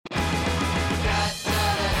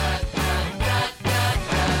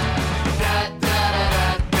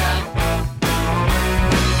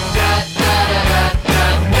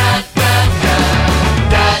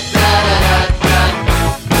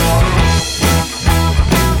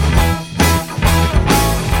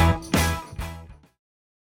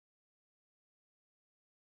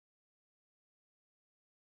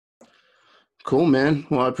Cool, man.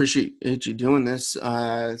 Well, I appreciate you doing this.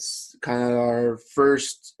 It's kind of our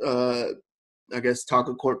first, I guess,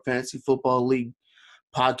 Taco Court Fantasy Football League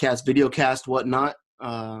podcast, video cast, whatnot.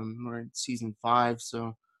 We're in season 5,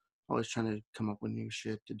 so always trying to come up with new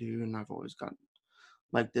shit to do, and I've always gotten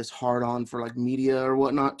like this hard on for like media or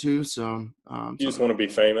whatnot too. So, You just want to be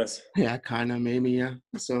famous. yeah, kind of maybe, yeah.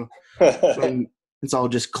 So, it's all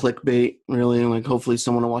just clickbait, really. Like, hopefully,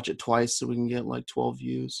 someone will watch it twice so we can get like 12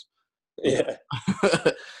 views. Yeah.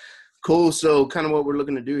 Cool. So kind of what we're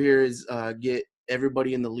looking to do here is get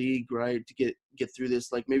everybody in the league, right, to get through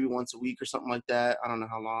this like maybe once a week or something like that. I don't know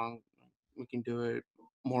how long. We can do it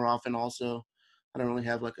more often also. I don't really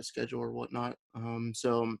have like a schedule or whatnot.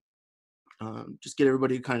 Just get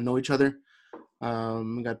everybody to kind of know each other.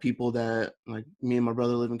 We got people that like me and my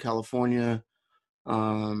brother live in California.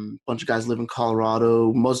 Bunch of guys live in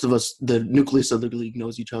Colorado. Most of us, the nucleus of the league,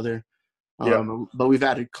 knows each other. Yeah. But we've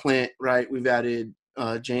added Clint, right? We've added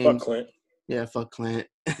James. Fuck Clint. Yeah, fuck Clint.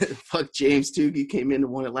 Fuck James too. He came in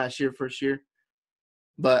and won it last year, first year.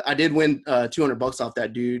 But I did win $200 off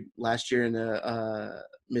that dude last year in the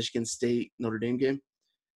Michigan State Notre Dame game.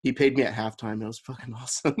 He paid me at halftime. It was fucking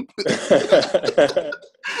awesome.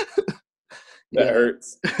 That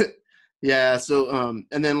hurts. Yeah. So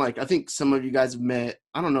and then like I think some of you guys have met.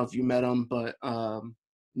 I don't know if you met him, but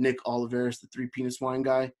Nick Oliveris, the Three Penis Wine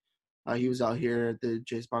guy. He was out here at the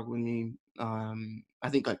J Spark with me. I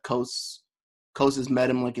think like Kos has met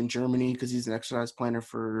him like in Germany because he's an exercise planner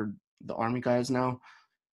for the Army guys now.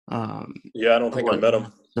 Yeah, I don't think I met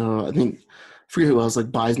him. So I forget who else,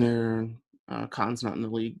 like Beisner. Khan's not in the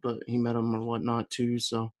league, but he met him or whatnot too.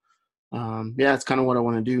 So yeah, it's kind of what I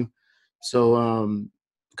want to do. So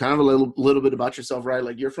kind of a little bit about yourself, right?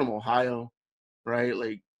 Like you're from Ohio, right?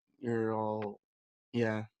 Like you're all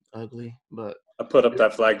ugly, but I put up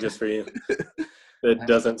that flag just for you. It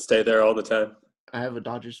doesn't stay there all the time. I have a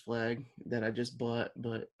Dodgers flag that I just bought,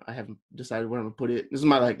 but I haven't decided where I'm gonna put it. This is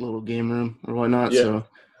my like little game room or whatnot. Yeah. So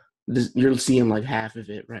you're seeing like half of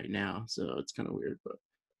it right now, so it's kind of weird. But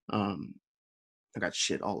I got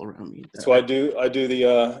shit all around me. So I do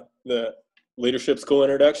the leadership school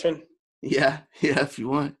introduction. Yeah, if you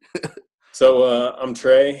want. So I'm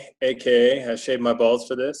Trey, aka I shaved my balls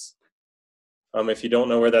for this. If you don't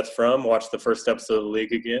know where that's from, watch the first episode of the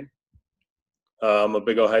league again. I'm a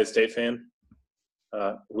big Ohio State fan.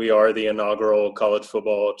 We are the inaugural college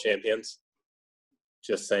football champions.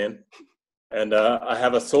 Just saying. And I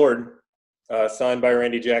have a sword signed by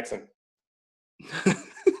Randy Jackson.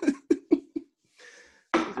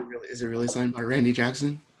 Is it really signed by Randy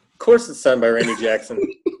Jackson? Of course it's signed by Randy Jackson.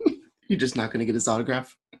 You're just not going to get his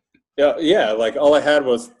autograph? Yeah. Like all I had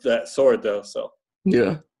was that sword, though. So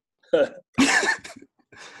yeah.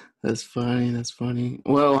 That's funny.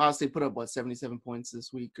 Well, Ohio State put up, 77 points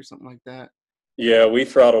this week or something like that? Yeah, we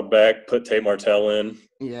throttled back, put Tate Martell in.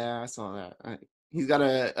 Yeah, I saw that. He's got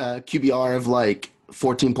a QBR of like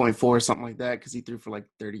 14.4 or something like that because he threw for like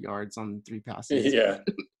 30 yards on 3 passes. Yeah,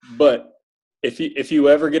 but if you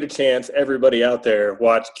ever get a chance, everybody out there,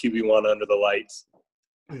 watch QB1 Under the Lights.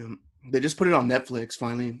 They just put it on Netflix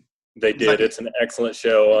finally. They did. It's an excellent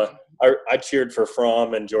show. I cheered for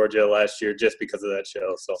Fromm in Georgia last year just because of that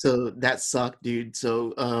show. So that sucked, dude.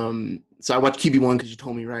 So I watched QB1 because you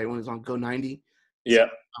told me, right, when it was on Go 90. Yeah.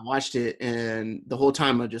 So I watched it, and the whole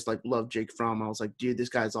time I just like loved Jake Fromm. I was like, dude, this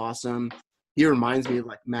guy's awesome. He reminds me of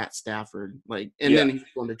like Matt Stafford, then he's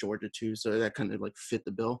going to Georgia too, so that kind of like fit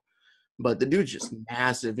the bill. But the dude's just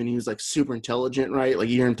massive, and he was like super intelligent, right? Like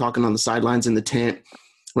you hear him talking on the sidelines in the tent,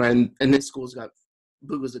 right? And this school's got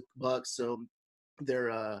Boogles at Bucks, so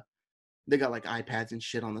they got like iPads and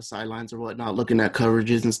shit on the sidelines or whatnot, looking at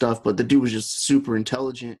coverages and stuff. But the dude was just super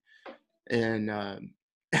intelligent, and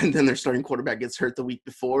then their starting quarterback gets hurt the week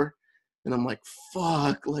before, and I'm like,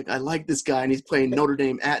 fuck, like I like this guy, and he's playing Notre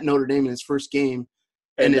Dame at Notre Dame in his first game,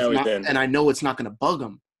 and I know it's not gonna bug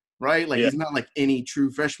him, right? Like he's not like any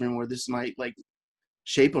true freshman where this might like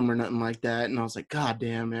shape him or nothing like that. And I was like, God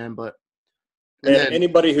damn, man, but. And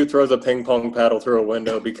anybody who throws a ping pong paddle through a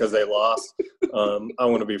window because they lost, I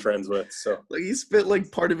want to be friends with. So like he spent like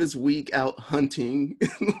part of his week out hunting,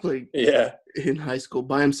 like in high school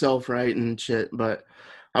by himself, right, and shit. But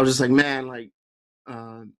I was just like, man, like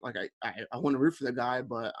I want to root for the guy,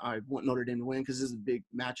 but I want Notre Dame to win because this is a big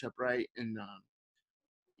matchup, right? And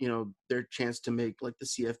their chance to make like the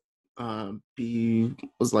CFP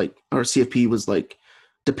was like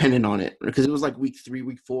dependent on it because it was like week 3,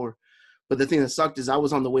 week 4. But the thing that sucked is I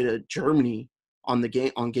was on the way to Germany on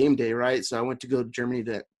game day, right? So I went to go to Germany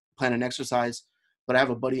to plan an exercise. But I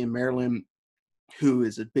have a buddy in Maryland who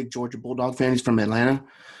is a big Georgia Bulldog fan. He's from Atlanta.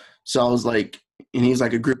 So I was like, and he's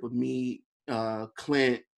like a group of me,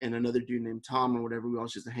 Clint and another dude named Tom or whatever. We all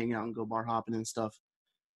just hang out and go bar hopping and stuff.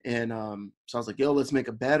 And so I was like, yo, let's make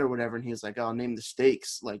a bet or whatever. And he was like, I'll name the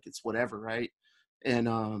stakes. Like, it's whatever, right? And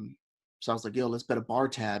so I was like, yo, let's bet a bar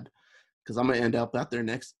tab because I'm going to end up out there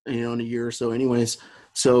next, in a year or so anyways.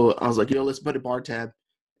 So I was like, yo, let's bet a bar tab.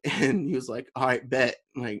 And he was like, all right, bet.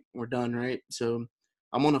 Like, we're done, right? So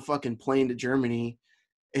I'm on a fucking plane to Germany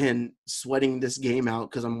and sweating this game out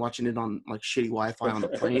because I'm watching it on like shitty Wi-Fi on the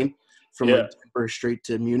plane from like Denver straight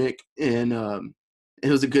to Munich. And it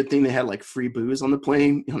was a good thing they had like free booze on the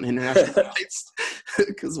plane on international flights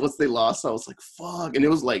because once they lost, I was like, fuck. And it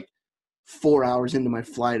was like 4 hours into my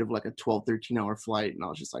flight of like a 12, 13-hour flight. And I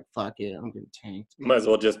was just like, fuck it, I'm getting tanked. Might as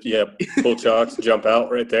well just, pull chalks, jump out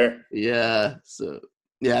right there. Yeah. So,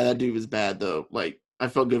 yeah, that dude was bad though. Like, I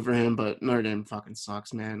felt good for him, but Notre Dame fucking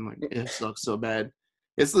sucks, man. Like, it sucks so bad.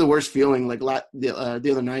 It's the worst feeling. Like the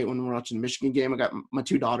other night when we were watching the Michigan game, I got my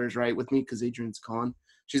two daughters right with me because Adrian's gone.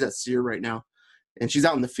 She's at SEER right now, and she's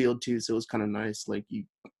out in the field too. So it was kind of nice. Like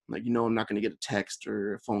I'm not going to get a text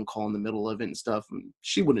or a phone call in the middle of it and stuff. And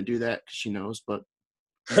she wouldn't do that because she knows. But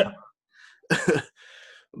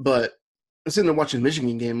but I'm sitting there watching the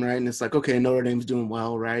Michigan game, right? And it's like, okay, Notre Dame's doing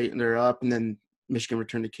well, right? And they're up, and then Michigan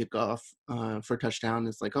returned the kickoff for a touchdown.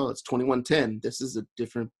 It's like, oh, it's 21-10. This is a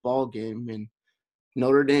different ball game, and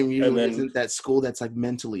Notre Dame usually isn't that school that's like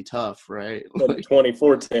mentally tough, right? Then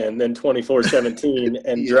 24-10, then 24-17,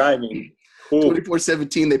 and driving.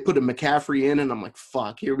 24-17, they put a McCaffrey in, and I'm like,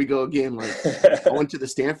 fuck, here we go again. Like, I went to the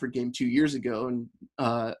Stanford game 2 years ago, and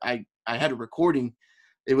I had a recording.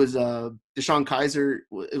 It was Deshaun Kaiser.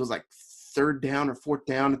 It was like third down or fourth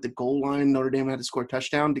down at the goal line. Notre Dame had to score a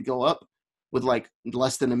touchdown to go up with like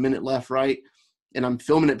less than a minute left, right? And I'm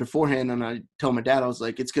filming it beforehand, and I tell my dad, I was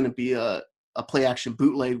like, it's going to be a play action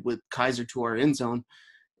bootleg with Kaiser to our end zone.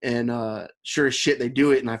 And sure as shit, they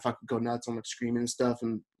do it. And I fucking go nuts. I'm like screaming and stuff.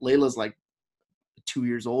 And Layla's like 2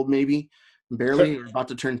 years old, maybe barely, or about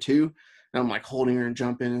to turn 2. And I'm like holding her and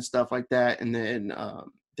jumping and stuff like that. And then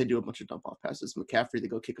they do a bunch of dump off passes. McCaffrey, they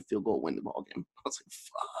go kick a field goal, win the ball game. I was like,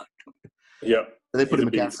 fuck. Yeah. They put a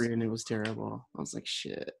McCaffrey in. It was terrible. I was like,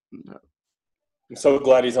 shit. No. I'm so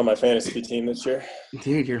glad he's on my fantasy team this year.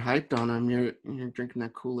 Dude, you're hyped on him. You're drinking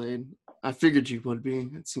that Kool-Aid. I figured you would be.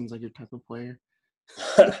 It seems like your type of player.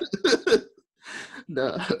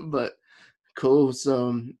 No, but cool.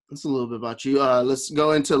 So that's a little bit about you. Let's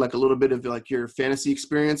go into like a little bit of like your fantasy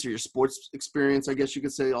experience or your sports experience, I guess you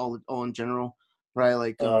could say, all in general, right?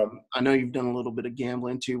 Like I know you've done a little bit of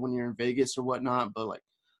gambling too when you're in Vegas or whatnot, but like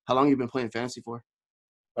how long have you been playing fantasy for?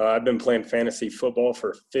 I've been playing fantasy football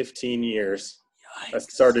for 15 years. Yikes. I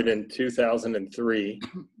started in 2003.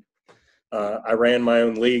 I ran my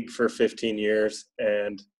own league for 15 years,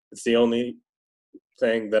 and it's the only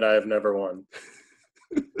thing that I have never won.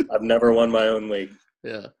 I've never won my own league.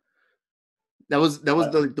 Yeah. That was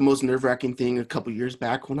the most nerve-wracking thing a couple years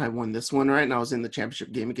back when I won this one, right? And I was in the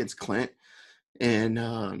championship game against Clint. And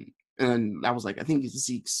I was like, I think it's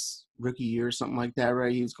Zeke's rookie year or something like that,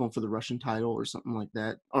 right? He was going for the Russian title or something like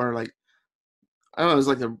that. Or like, I don't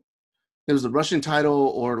know, it was the Russian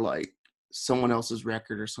title or like someone else's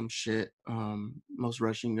record or some shit. Most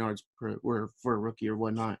rushing yards were for a rookie or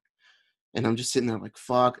whatnot. And I'm just sitting there like,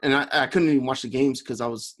 fuck. And I couldn't even watch the games because I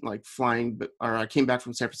was like flying, or I came back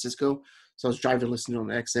from San Francisco. So I was driving, listening on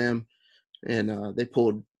XM, and they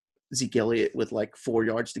pulled Zeke Elliott with like 4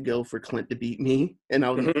 yards to go for Clint to beat me. And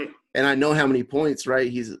I know how many points, right?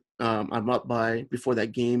 I'm up by before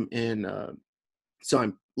that game. And so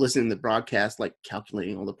I'm listening to the broadcast, like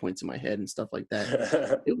calculating all the points in my head and stuff like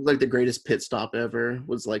that. It was like the greatest pit stop ever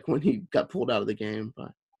was like when he got pulled out of the game.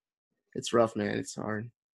 But it's rough, man. It's hard.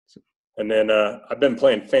 So. And then I've been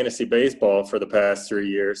playing fantasy baseball for the past 3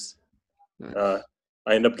 years. Nice.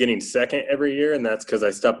 I end up getting second every year, and that's because I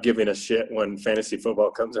stopped giving a shit when fantasy football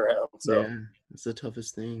comes around. So yeah, it's the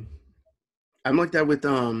toughest thing. I'm like that with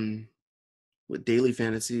daily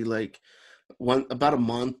fantasy. Like about a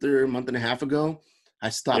month and a half ago, I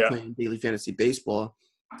stopped playing daily fantasy baseball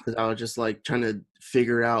because I was just like trying to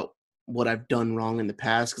figure out what I've done wrong in the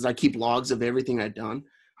past because I keep logs of everything I've done,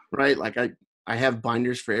 right? Like I have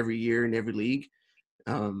binders for every year in every league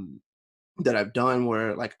that I've done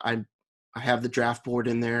where like I have the draft board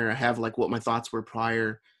in there. I have like what my thoughts were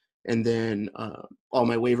prior, and then all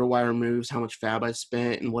my waiver wire moves, how much fab I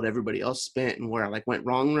spent and what everybody else spent and where I like went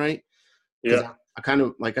wrong, right? Yeah. I kind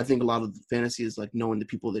of like, I think a lot of the fantasy is like knowing the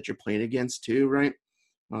people that you're playing against too, right?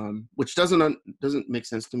 Which doesn't make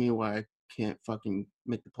sense to me why I can't fucking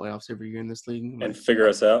make the playoffs every year in this league. And figure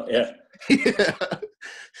us out, yeah. Yeah.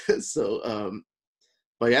 So,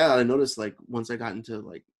 but yeah, I noticed like once I got into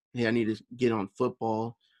like, hey, I need to get on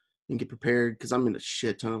football and get prepared because I'm in a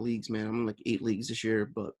shit ton of leagues, man. I'm in like 8 leagues this year,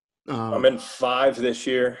 but I'm in 5 this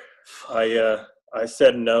year. I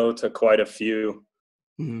said no to quite a few.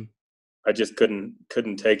 mhm. I just couldn't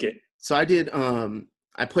take it. So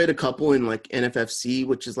I played a couple in like NFFC,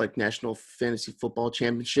 which is like National Fantasy Football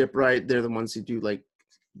Championship, right? They're the ones who do like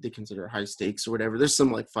they consider high stakes or whatever. There's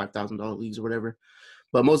some like $5,000 leagues or whatever,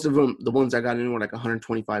 but most of them, the ones I got in were like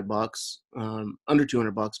 $125, under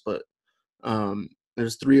 $200. But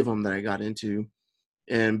there's 3 of them that I got into,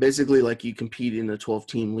 and basically like you compete in a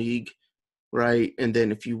 12-team league, right? And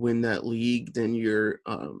then if you win that league, then you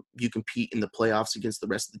compete in the playoffs against the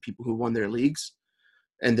rest of the people who won their leagues,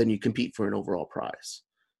 and then you compete for an overall prize.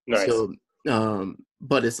 Nice. So,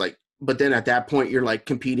 but it's like, but then at that point, you're like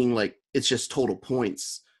competing, like it's just total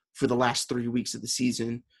points for the last 3 weeks of the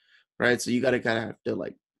season, right? So you gotta have to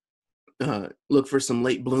like look for some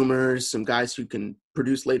late bloomers, some guys who can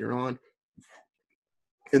produce later on,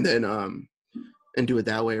 and then and do it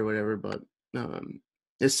that way or whatever. But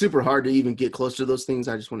it's super hard to even get close to those things.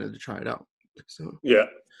 I just wanted to try it out. So yeah,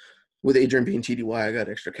 with Adrian being TDY, I got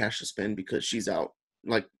extra cash to spend because she's out.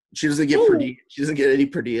 Like she doesn't get any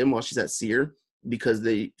per diem while she's at Sear because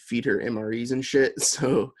they feed her MREs and shit.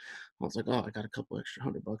 So I was like, oh, I got a couple extra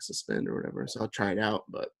 $100 to spend or whatever. So I'll try it out,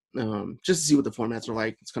 but just to see what the formats are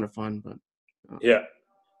like. It's kind of fun, but yeah.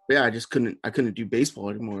 I just couldn't do baseball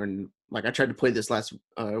anymore. And like I tried to play this last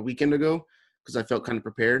weekend ago because I felt kind of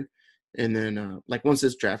prepared. And then like once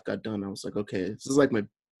this draft got done, I was like, okay, this is like my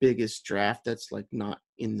biggest draft that's like not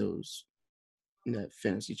in that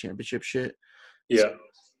fantasy championship shit. Yeah. So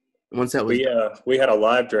once that was we had a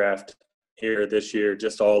live draft here this year,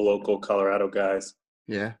 just all local Colorado guys.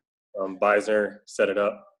 yeah. Beisner set it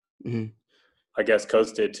up. Mm-hmm. I guess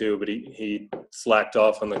Coates did too, but he slacked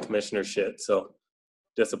off on the commissioner shit, so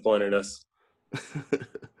disappointed us.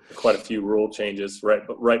 Quite a few rule changes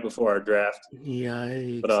right before our draft.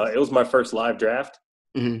 Yikes. But it was my first live draft,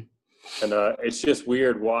 mm-hmm. and it's just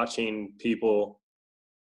weird watching people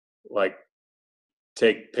like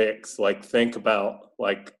take picks. Like think about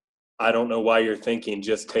like I don't know why you're thinking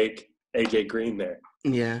just take AJ Green there.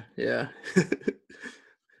 Yeah.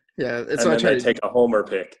 Yeah, that's and what then they take a homer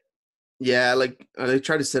pick. Yeah, like I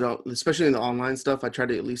try to set up, especially in the online stuff. I try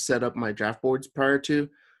to at least set up my draft boards prior to,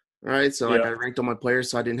 right? So like I ranked all my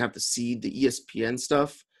players, so I didn't have to see the ESPN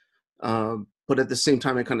stuff. But at the same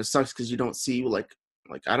time, it kind of sucks because you don't see like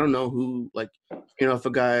I don't know who, like, if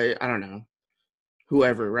a guy, I don't know,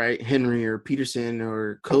 whoever, right, Henry or Peterson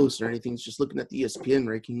or Coast or anything's just looking at the ESPN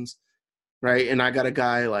rankings, right? And I got a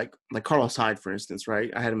guy like Carlos Hyde, for instance,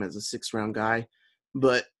 right? I had him as a 6th-round guy,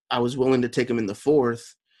 but I was willing to take him in the 4th.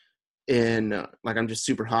 And like I'm just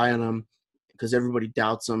super high on him because everybody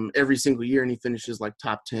doubts him every single year, and he finishes like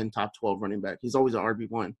top 10, top 12 running back. He's always an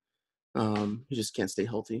RB1. He just can't stay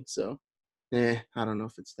healthy. So, I don't know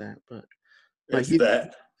if it's that, but like it's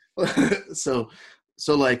that.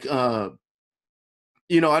 so like I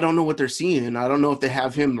don't know what they're seeing. I don't know if they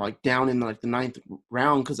have him like down in like the 9th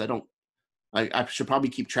round because I should probably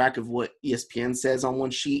keep track of what ESPN says on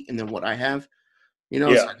one sheet and then what I have. So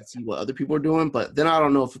I can see what other people are doing, but then I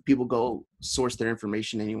don't know if people go source their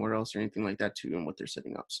information anywhere else or anything like that too, and what they're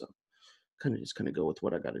setting up. So kind of go with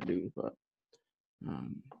what I got to do. But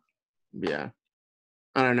yeah,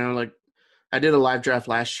 I don't know. Like I did a live draft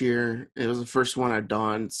last year. It was the first one I'd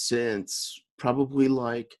done since probably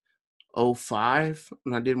like 2005,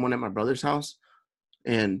 and I did one at my brother's house.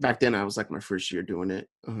 And back then I was like my first year doing it.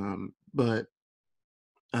 But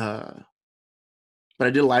I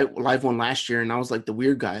did a live one last year, and I was like the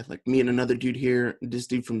weird guy, like me and another dude here, this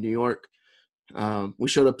dude from New York. We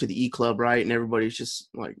showed up to the E Club, right? And everybody's just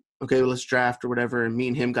like, okay, well, let's draft or whatever. And me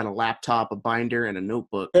and him got a laptop, a binder, and a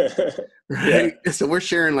notebook, right? Yeah. So we're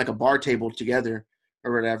sharing like a bar table together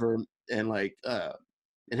or whatever. And like, and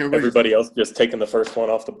everybody else just taking the first one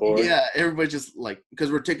off the board. Yeah, everybody just like,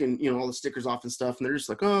 because we're taking, all the stickers off and stuff. And they're just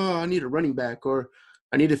like, oh, I need a running back, or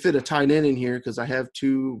I need to fit a tight end in here because I have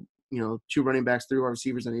two running backs, 3 wide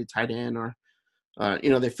receivers, I need a tight end, or,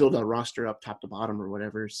 they filled a roster up top to bottom or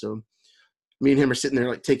whatever. So me and him are sitting there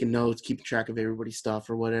like taking notes, keeping track of everybody's stuff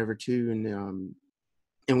or whatever too.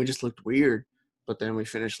 And we just looked weird, but then we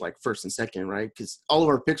finished like 1st and 2nd, right? Because all of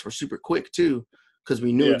our picks were super quick too, because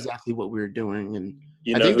we knew exactly what we were doing. And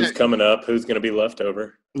I think who's coming up, who's going to be left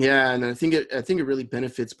over. Yeah. And I think it really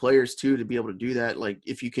benefits players too, to be able to do that. Like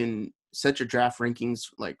if you can set your draft rankings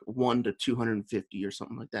like 1 to 250 or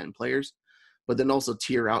something like that in players, but then also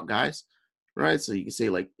tier out guys, right? So you can say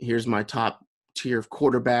like, here's my top tier of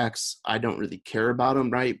quarterbacks. I don't really care about them,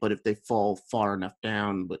 right? But if they fall far enough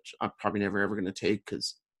down, which I'm probably never ever going to take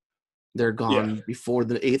because they're Yeah. gone before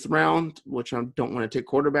the 8th round, which I don't want to take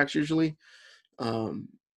quarterbacks usually.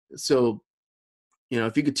 So,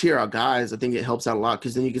 if you could tier out guys, I think it helps out a lot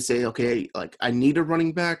because then you can say, okay, like I need a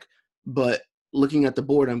running back, but looking at the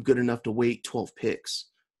board, I'm good enough to wait 12 picks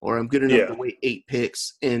or I'm good enough to wait 8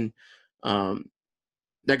 picks. And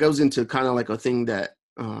that goes into kind of like a thing that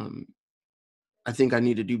I think I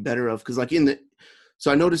need to do better of because like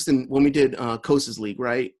so I noticed when we did Kosa's league,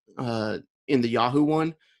 right? In the Yahoo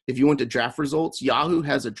one, if you went to draft results, Yahoo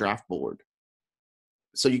has a draft board.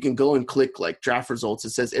 So you can go and click like draft results. It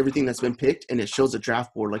says everything that's been picked and it shows a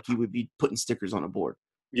draft board like you would be putting stickers on a board.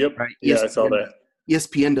 Yep. Right? Yeah, ESPN, I saw that.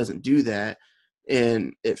 ESPN doesn't do that.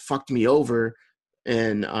 And it fucked me over.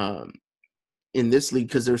 And in this league,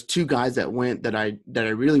 because there's 2 guys that went that I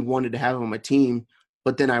really wanted to have on my team,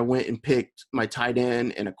 but then I went and picked my tight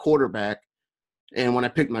end and a quarterback. And when I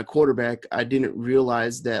picked my quarterback, I didn't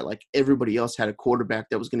realize that like everybody else had a quarterback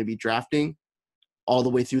that was going to be drafting all the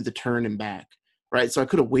way through the turn and back. Right. So I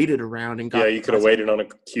could have waited around and got. Yeah, you could have waited on a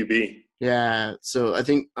QB. Yeah. So I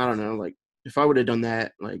think, I don't know, like if I would have done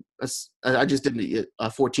that, like I just did a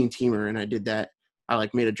 14-teamer and I did that. I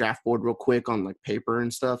like made a draft board real quick on like paper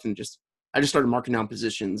and stuff. And I just started marking down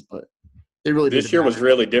positions, but it really didn't This year was matter.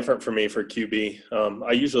 really different for me for QB.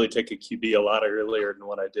 I usually take a QB a lot earlier than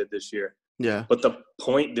what I did this year. Yeah. But the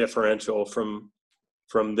point differential from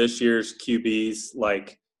this year's QBs,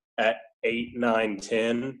 like at 8, 9,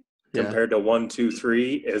 10, compared to 1, 2,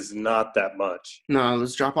 3, is not that much. No,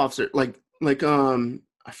 those drop offs are like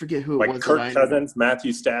I forget who it was. Like Kirk Cousins,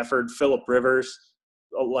 Matthew Stafford, Phillip Rivers,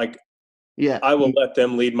 I will let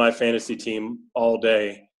them lead my fantasy team all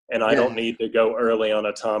day. And I don't need to go early on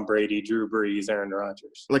a Tom Brady, Drew Brees, Aaron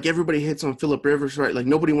Rodgers. Like everybody hits on Phillip Rivers, right? Like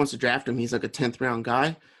nobody wants to draft him. He's like a 10th round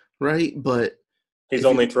guy, right? But he's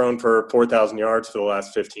only thrown for 4,000 yards for the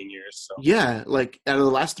last 15 years. So. Yeah, like out of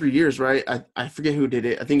the last 3 years, right? I forget who did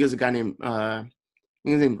it. I think it was a guy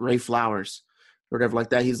named Ray Flowers or whatever like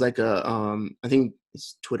that. He's like I think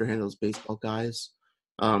his Twitter handle is Baseball Guys.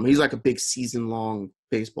 He's like a big season long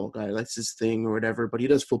baseball guy. That's his thing or whatever. But he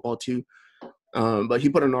does football too. But he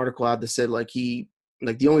put an article out that said like the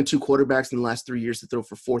only 2 quarterbacks in the last 3 years to throw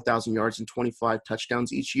for 4,000 yards and 25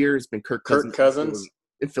 touchdowns each year has been Kirk Cousins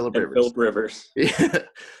and Phillip Rivers. Yeah.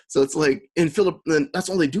 So it's like, and Phillip, then that's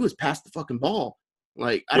all they do is pass the fucking ball.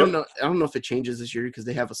 Like I don't know if it changes this year because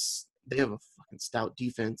they have a fucking stout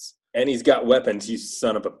defense. And he's got weapons. You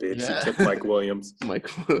son of a bitch. Yeah. He took Mike Williams. Mike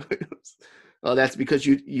Williams. Oh, that's because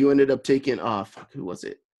you ended up taking who was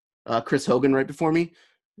it? Chris Hogan right before me.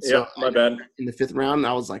 So yeah, my bad. In the 5th round,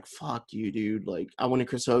 I was like, "Fuck you, dude!" Like, I wanted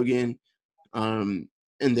Chris Hogan, and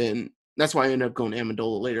then that's why I ended up going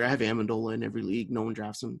Amendola later. I have Amendola in every league. No one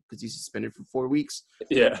drafts him because he's suspended for 4 weeks.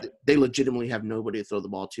 Yeah, they legitimately have nobody to throw the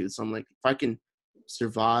ball to. So I'm like, if I can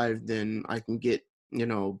survive, then I can get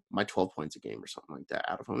my 12 points a game or something like that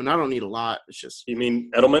out of him. And I don't need a lot. It's just. You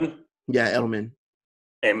mean Edelman? Yeah, Edelman.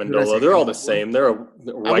 Amendola. They're all the same. They're a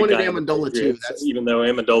white I wanted guy Amendola too. Even though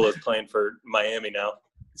Amendola is playing for Miami now.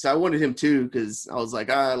 So I wanted him too because I was like,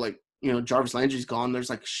 Jarvis Landry's gone. There's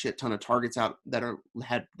like a shit ton of targets out that are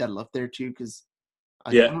left there too. Because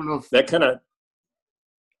I don't know if that kind of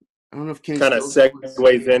Kenny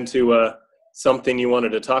segues into something you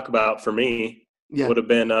wanted to talk about for me. Yeah. Would have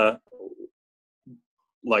been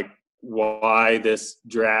like why this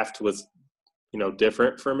draft was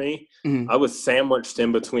different for me. Mm-hmm. I was sandwiched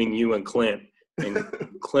in between you and Clint, and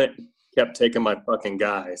Clint kept taking my fucking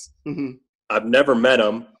guys. Mm-hmm. I've never met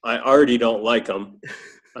him. I already don't like him.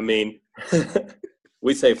 I mean,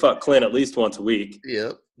 we say fuck Clint at least once a week.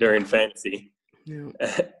 Yep. During fantasy. Yeah.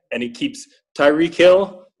 And he keeps Tyreek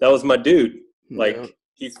Hill. That was my dude. Like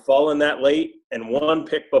he's fallen that late, and 1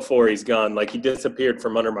 pick before he's gone. Like he disappeared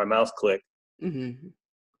from under my mouse click. Mm-hmm.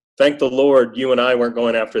 Thank the Lord you and I weren't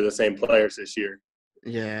going after the same players this year.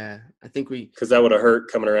 Yeah, I think because that would have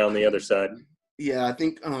hurt coming around the other side. Yeah, I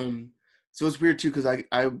think so it's weird too because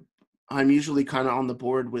I'm usually kind of on the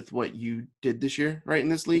board with what you did this year, right? In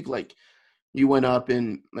this league, like you went up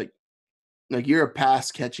and like you're a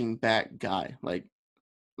pass catching back guy, like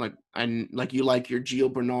you like your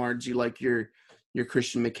Gio Bernards, you like your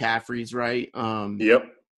Christian McCaffreys, right?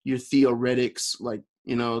 Yep. Your Theo Riddicks, like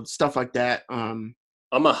stuff like that.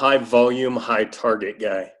 I'm a high volume, high target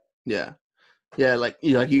guy. Yeah, like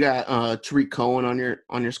you got Tariq Cohen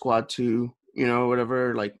on your squad too,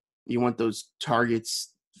 whatever. Like you want those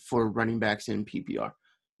targets for running backs in PPR.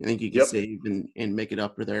 I think you can save and make it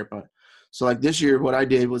up or there. But so like this year, what I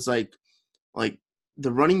did was like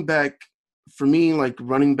the running back for me, like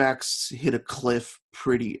running backs hit a cliff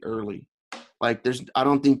pretty early. Like I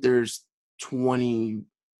don't think there's 20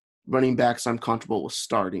 running backs I'm comfortable with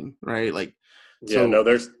starting, right? Like, Yeah, so no,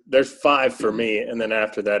 there's 5 for me, and then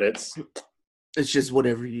after that it's it's just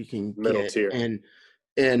whatever you can middle get. tier.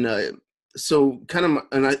 And so kind of,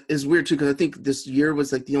 it's weird too, because I think this year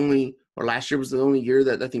was like last year was the only year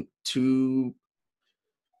that I think two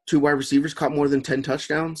wide receivers caught more than 10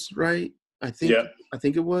 touchdowns, right? I think Yeah. I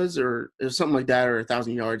think it was, or it was something like that, or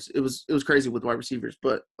 1,000 yards. It was crazy with wide receivers,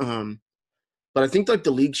 but I think like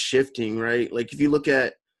the league's shifting, right? Like if you look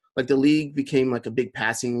at like the league became like a big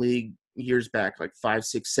passing league years back, like 5,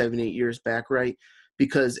 6, 7, 8 years back, right?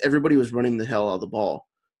 Because everybody was running the hell out of the ball.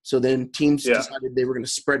 So then teams Yeah. decided they were going to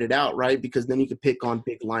spread it out, right? Because then you could pick on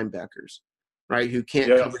big linebackers, right? Who can't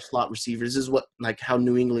Yeah. cover slot receivers. This is what like how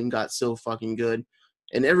New England got so fucking good,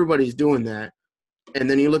 and everybody's doing that. And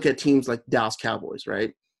then you look at teams like Dallas Cowboys,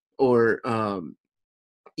 right? Or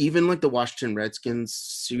even like the Washington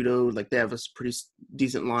Redskins, like they have a pretty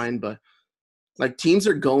decent line, but like teams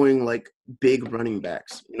are going like big running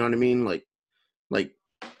backs. You know what I mean? Like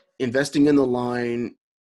investing in the line,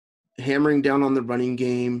 hammering down on the running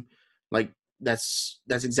game. Like that's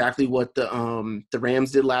exactly what the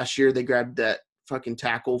Rams did last year. They grabbed that fucking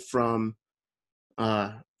tackle from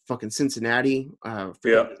fucking Cincinnati.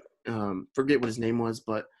 Yeah. Forget what his name was,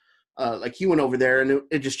 but like he went over there and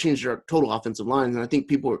it just changed our total offensive line. And I think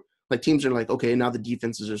people like teams are like, okay, now the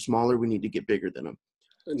defenses are smaller. We need to get bigger than them.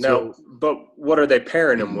 Now, but what are they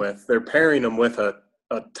pairing them with? They're pairing them with a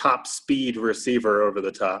top speed receiver over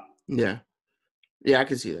the top. Yeah, I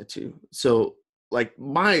can see that too. So like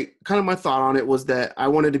my thought on it was that I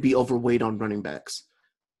wanted to be overweight on running backs,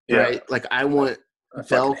 right? Yeah. Like I want I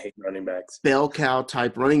fucking hate running backs. bell cow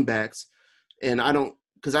type running backs, and I don't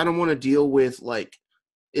want to deal with like,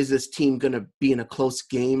 is this team going to be in a close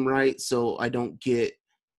game, right? So I don't get,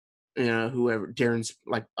 whoever Darren's,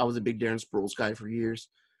 like I was a big Darren Sproles guy for years,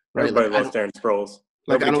 right? Everybody Like, loves Darren Sproles.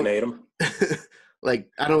 Like Nobody can hate him. like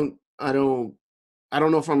I don't know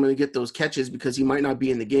if I'm going to get those catches because he might not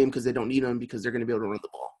be in the game because they don't need him because they're going to be able to run the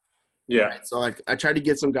ball. Yeah. Right? So like I tried to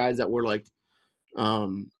get some guys that were like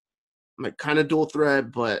kind of dual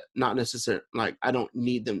threat, but not necessarily like I don't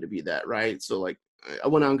need them to be that, right? So like I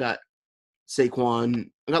went out and got Saquon.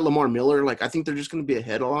 I got Lamar Miller. Like I think they're just going to be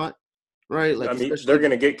ahead a lot, right? Like I mean, they're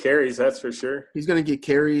going to get carries, that's for sure. He's going to get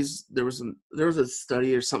carries. There was a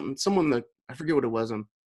study or something. Someone that I forget what it was on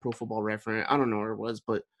Pro Football Reference. I don't know where it was,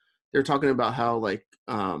 but they're talking about how like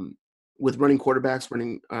with running quarterbacks,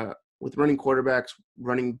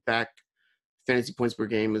 running back fantasy points per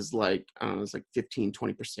game is like, I don't know, it's like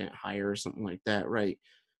 15-20% higher or something like that, right?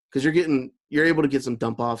 Because you're able to get some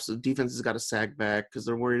dump offs. The defense has got to sag back because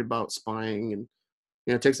they're worried about spying, and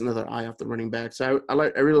it takes another eye off the running back. So I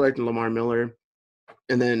really liked Lamar Miller,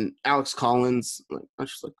 and then Alex Collins. Like I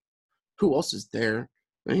was just like, who else is there?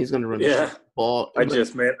 And he's going to run the ball.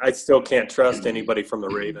 I still can't trust anybody from the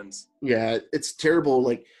Ravens. Yeah, it's terrible.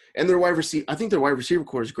 Like, and their wide receiver, I think their wide receiver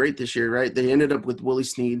core is great this year, right? They ended up with Willie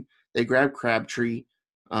Snead. They grabbed Crabtree.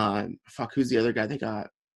 Who's the other guy they got?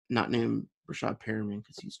 Not named Rashad Perriman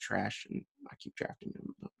because he's trash, and I keep drafting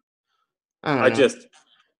him. But I don't know.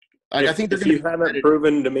 I think if you haven't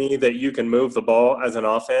proven to me that you can move the ball as an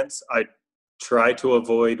offense, I try to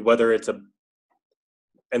avoid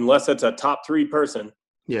unless it's a top 3 person.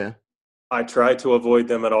 Yeah. I try to avoid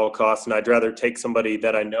them at all costs, and I'd rather take somebody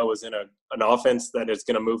that I know is in an offense that is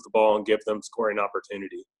going to move the ball and give them scoring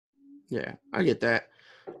opportunity. Yeah, I get that.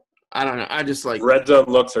 I don't know. I just like red zone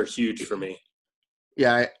looks are huge for me.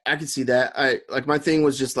 Yeah, I can see that. My thing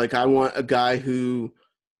was just like I want a guy who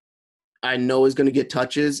I know is going to get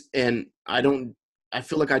touches, and I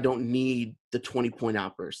feel like I don't need the 20-point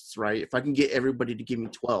outbursts, right? If I can get everybody to give me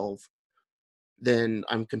 12, then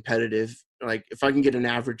I'm competitive. Like if I can get an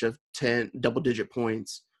average of 10 double-digit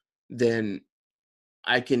points, then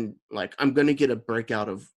I can I'm going to get a breakout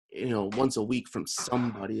of once a week from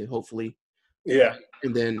somebody, hopefully. Yeah.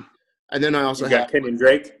 And then I also got Kenyon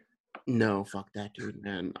Drake. No, fuck that dude,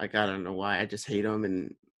 man. I don't know why. I just hate him,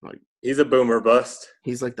 and he's a boomer bust.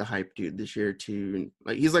 He's like the hype dude this year too,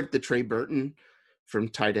 and he's like the Trey Burton from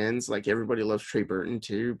tight ends. Like everybody loves Trey Burton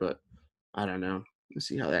too, but I don't know. Let's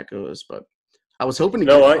see how that goes. But I was hoping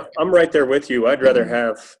to. I'm right there with you. I'd rather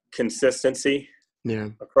have consistency. Yeah.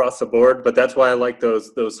 Across the board, but that's why I like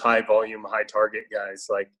those high volume, high target guys.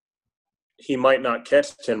 Like he might not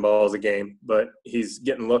catch 10 balls a game, but he's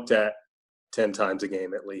getting looked at 10 times a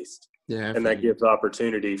game at least. Yeah. And that gives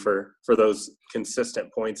opportunity for those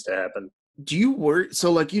consistent points to happen. Do you worry?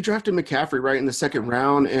 So you drafted McCaffrey right in the second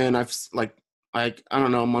round, and I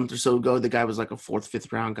don't know, a month or so ago, the guy was like a 4th,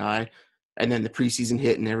 5th round guy, and then the preseason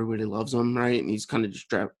hit and everybody loves him, right? And he's kind of just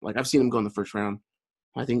drafted. I've seen him go in the first round.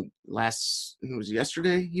 I think it was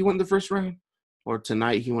yesterday he went in the first round, or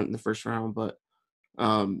tonight he went in the first round.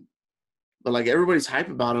 Um, but like everybody's hype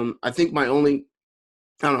about him. I think I don't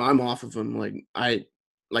know, I'm off of him.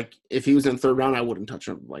 Like if he was in the third round, I wouldn't touch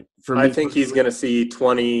him. Like for I me think he's personally, going to see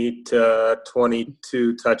 20 to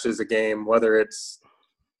 22 touches a game, whether it's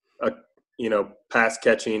a pass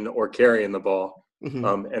catching or carrying the ball,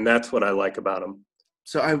 mhm. and that's what I like about him.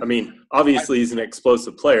 So I mean, obviously he's an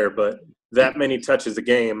explosive player, but that many touches a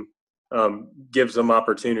game gives him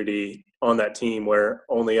opportunity on that team where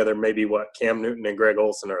only other maybe Cam Newton and Greg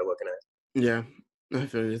Olson are looking at. yeah, I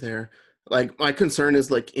feel you there. Like my concern is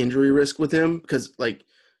like injury risk with him because like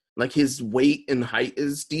his weight and height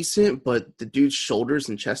is decent, but the dude's shoulders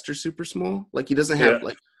and chest are super small. Like he doesn't have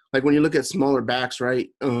Yeah, like when you look at smaller backs, right?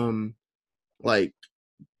 Like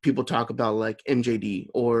people talk about like MJD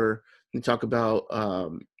or they talk about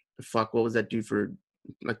what was that dude for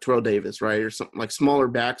like Terrell Davis, right? Or something like smaller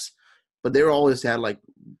backs, but they were always had like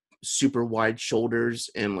super wide shoulders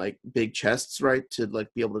and like big chests, right? To like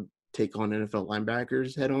be able to take on NFL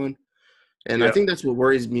linebackers head on. And I yeah, think that's what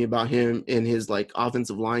worries me about him in his like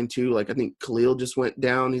offensive line too. Like I think Khalil just went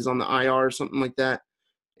down. He's on the IR or something like that.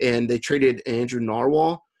 And they traded Andrew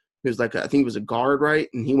Narwhal, who's like I think he was a guard, right?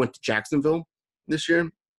 And he went to Jacksonville this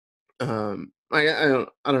year. I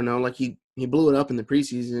don't know. Like he blew it up in the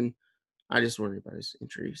preseason. I just worry about his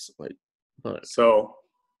injuries. Like, but So,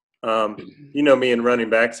 you know me and running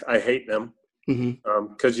backs, I hate them mhm,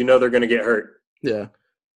 because they're going to get hurt, yeah,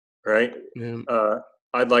 right? yeah,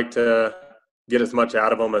 I'd like to get as much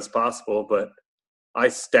out of them as possible, but I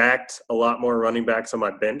stacked a lot more running backs on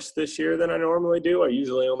my bench this year than I normally do. I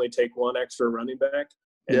usually only take one extra running back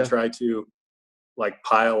and yeah. try to like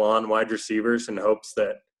pile on wide receivers in hopes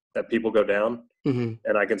that people go down Hmm.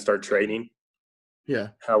 and I can start trading. Yeah.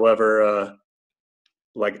 However,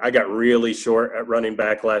 like I got really short at running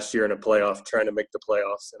back last year in a playoff, trying to make the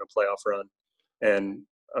playoffs in a playoff run. And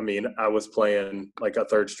I mean, I was playing like a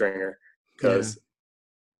third stringer Yeah. because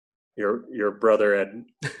your brother had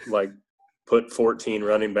like put 14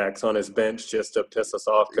 running backs on his bench just to piss us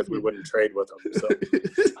off because we wouldn't trade with him. So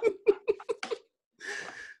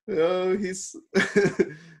Oh, he's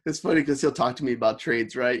it's funny because he'll talk to me about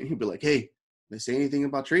trades, right? And he'll be like, "Hey, they say anything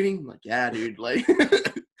about trading?" I'm like, "Yeah, dude." Like,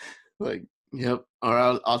 like, yep.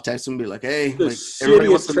 Or I'll text him and be like, "Hey, the like everybody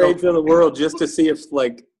wants shittiest to know." trades in the world just to see if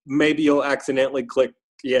like maybe you'll accidentally click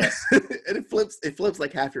yes. And it flips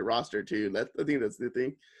like half your roster too. I think that's the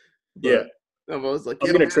thing. Yeah. But I'm always like, I'm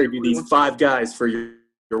 "Yeah, gonna man, trade you everybody these wants to." 5 guys for your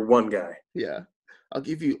one guy. Yeah, I'll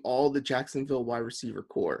give you all the Jacksonville wide receiver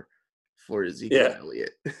core for Ezekiel Yeah.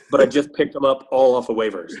 Elliott. But I just picked them up all off of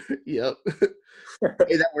waivers. Yep.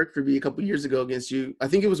 Hey, that worked for me a couple years ago against you. I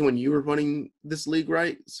think it was when you were running this league,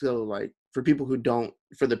 right? So, like, for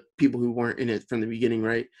the people who weren't in it from the beginning,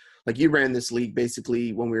 right? Like, you ran this league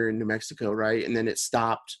basically when we were in New Mexico, right? And then it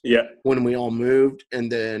stopped Yeah. when we all moved.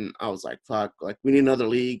 And then I was like, fuck, like, we need another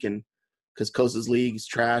league. And because Costa's league is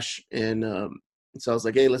trash. And so I was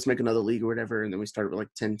like, hey, let's make another league or whatever. And then we started with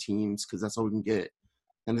like 10 teams because that's all we can get.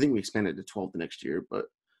 And I think we expanded to 12 the next year. But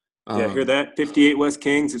Yeah, hear that? 58 West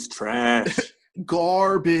Kings is trash.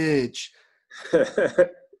 garbage.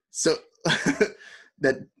 So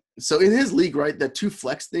that so in his league, right, that two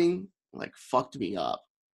flex thing like fucked me up.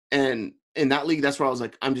 And in that league, that's where I was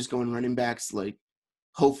like, I'm just going running backs. Like,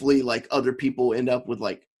 hopefully, like other people end up with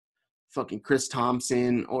like fucking Chris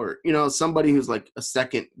Thompson or somebody who's like a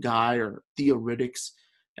second guy or Theo Riddicks,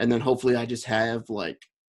 and then hopefully I just have like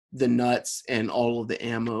the nuts and all of the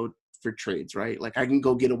ammo for trades, right? Like I can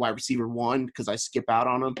go get a wide receiver one because I skip out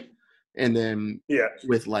on them, and then Yeah.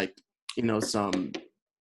 with like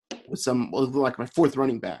with like my fourth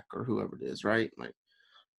running back or whoever it is, right? Like,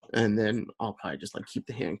 and then I'll probably just like keep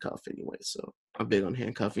the handcuff anyway. So I'm big on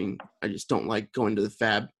handcuffing. I just don't like going into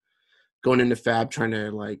fab trying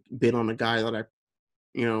to like bid on a guy that I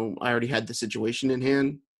already had the situation in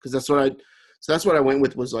hand because that's what I went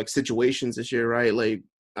with was like situations this year, right? Like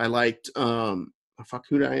I liked who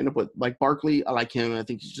did I end up with? Like Barkley, I like him. I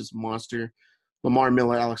think he's just a monster. Lamar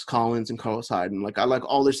Miller, Alex Collins, and Carlos Hyde. And like I like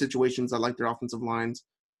all their situations. I like their offensive lines.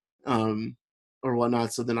 Or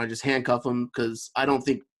whatnot. So then I just handcuff them because I don't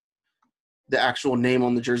think the actual name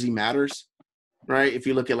on the jersey matters, right? If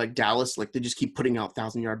you look at like Dallas, like they just keep putting out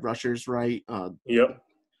 1,000-yard rushers, right? Yep.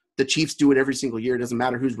 The Chiefs do it every single year. It doesn't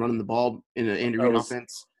matter who's running the ball in an Andy I Reid was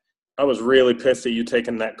offense. I was really pissed at you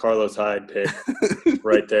taking that Carlos Hyde pick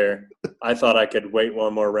right there. I thought I could wait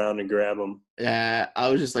one more round and grab him. Yeah, I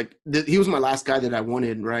was just like, he was my last guy that I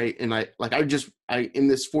wanted, right? And I in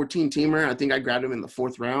this 14-teamer, I think I grabbed him in the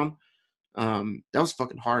fourth round. That was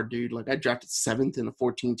fucking hard, dude. Like I drafted 7th in a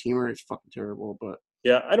 14-teamer. It's fucking terrible, but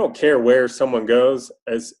Yeah, I don't care where someone goes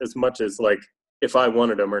as much as like if I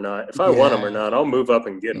wanted them or not. If I want them or Yeah, not, I'll move up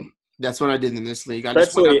and get them. that's what I did in this league. I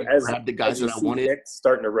just went out Especially and grabbed the guys as you that I see wanted. picks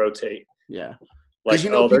starting to rotate. Yeah, because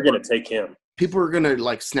Like, oh, they're people going to take him. are gonna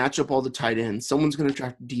like snatch up all the tight ends. Someone's gonna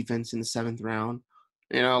draft defense in the 7th round.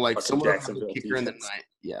 Like Fucking someone will have the Jacksonville kicker in the defense. night.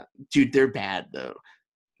 Yeah, dude, they're bad though.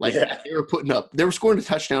 Like Yeah. they were scoring a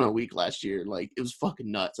touchdown a week last year. Like it was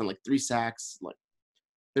fucking nuts and like 3 sacks. Like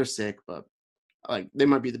they're sick, but like they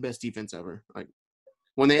might be the best defense ever. Like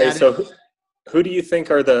when they Hey, added so who do you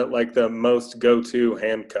think are the most go-to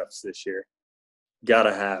handcuffs this year?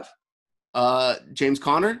 Gotta have. James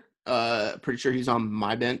Conner, pretty sure he's on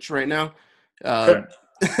my bench right now. Uh,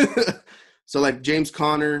 so like James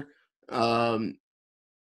Conner,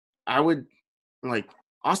 I would like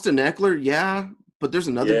Austin Eckler, yeah, but there's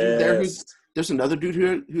another dude there Yes.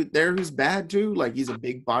 who's bad too. Like he's a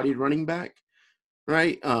big bodied running back,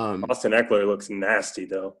 right? Austin Eckler looks nasty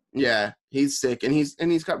though. Yeah, he's sick and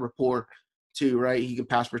he's got rapport too, right? He can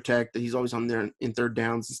pass protect. He's always on there in 3rd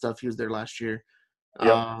downs and stuff. He was there last year.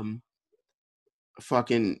 Yep.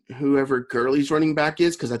 Fucking whoever Gurley's running back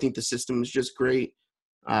is, because I think the system is just great.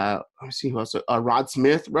 Let me see who else. Rod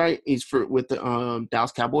Smith, right? He's with the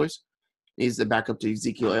Dallas Cowboys. He's the backup to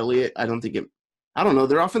Ezekiel Elliott. I don't know.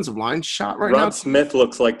 Their offensive line shot right now. Rod Smith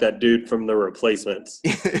looks like that dude from The Replacements.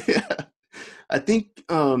 I think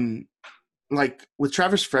like with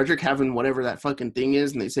Travis Frederick having whatever that fucking thing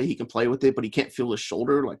is, and they say he can play with it, but he can't feel his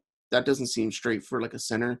shoulder. Like that doesn't seem straight for like a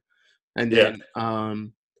center. And then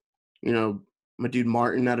my dude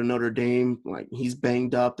Martin out of Notre Dame, like he's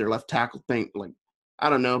banged up. Their left tackle thing, like I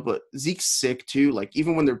don't know, but Zeke's sick too. Like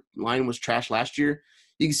even when their line was trash last year,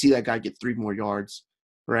 you can see that guy get 3 more yards,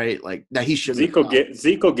 right? Like that he shouldn't.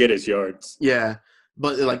 Zeke will get his yards. Yeah,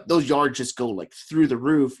 but like those yards just go like through the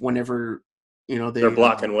roof whenever they're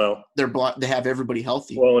blocking well. They have everybody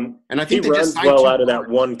healthy. Well, and I think he runs well out of that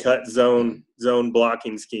one cut zone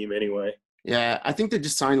blocking scheme anyway. Yeah, I think they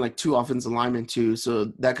just signed like 2 offensive linemen too, so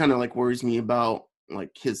that kind of like worries me about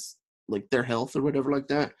like their health or whatever like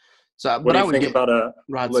that. So, what do you think about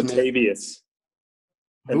Latavius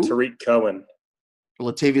and Tariq Cohen?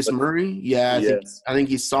 Latavius Murray? Yeah, I think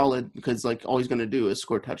he's solid because like all he's going to do is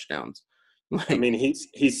score touchdowns. Like, I mean,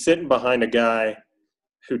 he's sitting behind a guy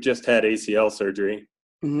who just had ACL surgery.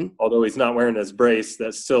 Mm-hmm. Although he's not wearing his brace,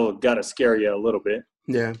 that's still got to scare you a little bit.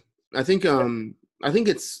 Yeah, I think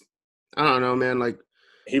it's. I don't know, man. Like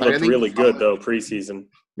he looked really good though preseason.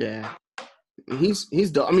 Yeah, he's.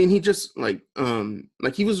 I mean, he just like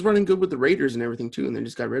he was running good with the Raiders and everything too, and then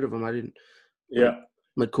just got rid of him. I didn't. Yeah.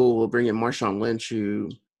 Like cool. We'll bring in Marshawn Lynch, who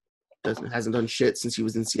hasn't done shit since he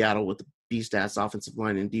was in Seattle with the beast ass offensive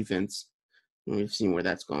line and defense. And we've seen where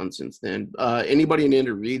that's gone since then. Anybody in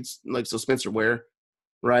Andrew Reid's like so Spencer Ware,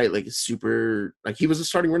 right? Like super. Like he was a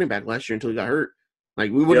starting running back last year until he got hurt. Like,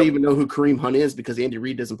 we wouldn't even know who Kareem Hunt is because Andy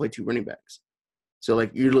Reid doesn't play 2 running backs. So,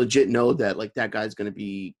 like, you legit know that, like, that guy's going to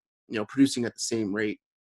be, producing at the same rate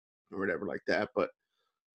or whatever like that. But,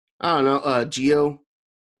 I don't know.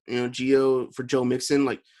 Gio for Joe Mixon,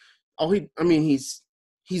 like,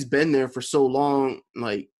 he's been there for so long.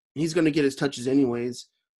 Like, he's going to get his touches anyways,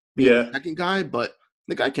 being the second guy. But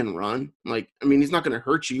the guy can run. Like, I mean, he's not going to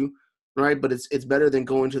hurt you, right? But it's better than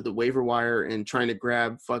going to the waiver wire and trying to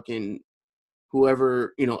grab fucking –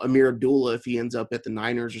 whoever, Amir Abdullah, if he ends up at the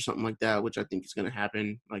Niners or something like that, which I think is going to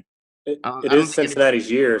happen. Like, it is Cincinnati's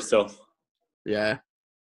year, so yeah,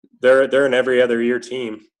 they're an every other year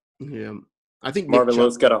team. Yeah, I think Marvin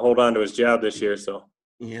Lowe's got to hold on to his job this year. So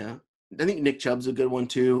yeah, I think Nick Chubb's a good one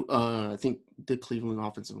too. I think the Cleveland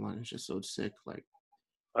offensive line is just so sick. Like,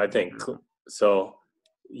 I think so.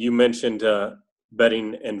 You mentioned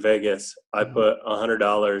betting in Vegas. I put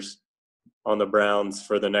 $100 on the Browns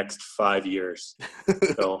for the next 5 years.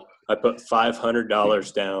 So I put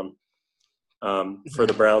 $500 down for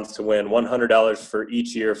the Browns to win, $100 for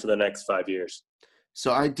each year for the next 5 years.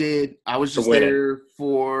 So I was just there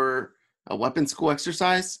for a weapon school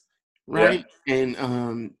exercise, right? Yeah.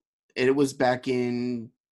 And it was back in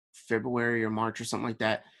February or March or something like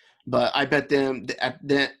that. But I bet them at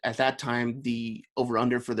that time the over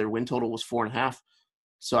under for their win total was 4.5.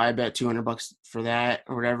 So I bet $200 for that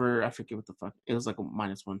or whatever. I forget what the fuck. It was like a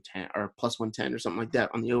 -110 or +110 or something like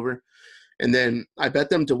that on the over. And then I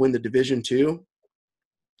bet them to win the division too,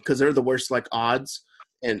 because they're the worst like odds.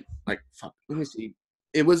 And like fuck, let me see.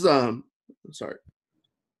 It was sorry.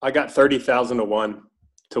 I got 30,000 to 1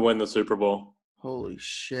 to win the Super Bowl. Holy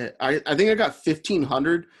shit! I think I got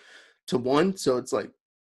 1,500 to 1. So it's like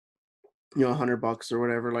 $100 or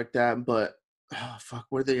whatever like that, but. Oh, fuck,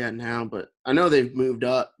 where are they at now? But I know they've moved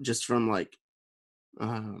up just from like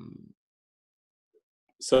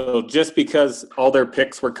So just because all their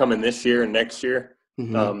picks were coming this year and next year,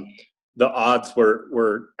 Mm-hmm. the odds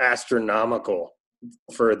were astronomical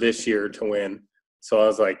for this year to win. So I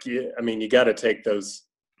was like, yeah, I mean, you got to take those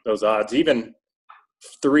odds. Even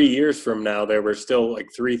 3 years from now, they were still like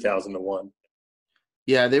 3,000 to 1.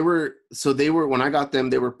 Yeah, they were when I got them,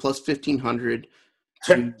 they were plus 1,500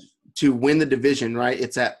 to win the division, right?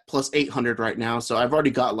 It's at plus 800 right now. So I've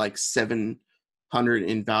already got like 700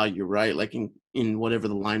 in value, right? Like in whatever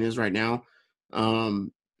the line is right now.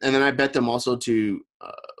 And then I bet them also to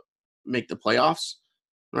make the playoffs,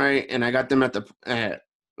 right? And I got them with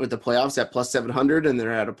the playoffs at plus 700, and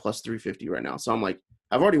they're at a plus 350 right now. So I'm like,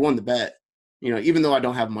 I've already won the bet, even though I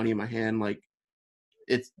don't have money in my hand, like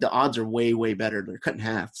it's the odds are way, way better. They're cut in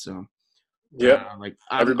half. So Yep. like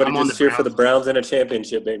Everybody I'm on just the cheer for the Browns. Browns in a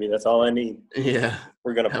championship, baby. That's all I need. Yeah.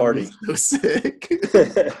 We're gonna That would be party. so sick.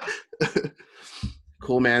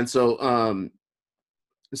 Cool, man. So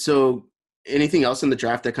anything else in the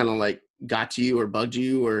draft that kind of like got to you or bugged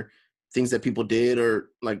you, or things that people did, or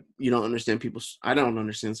like you don't understand people's? I don't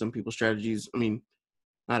understand some people's strategies. I mean,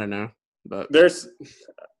 I don't know, but There's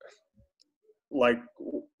like,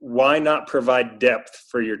 why not provide depth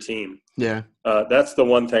for your team? yeah, That's the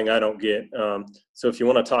one thing I don't get. So if you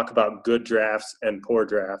want to talk about good drafts and poor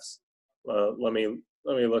drafts, let me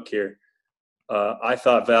look here. I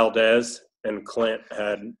thought Valdez and Clint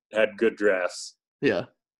had good drafts yeah,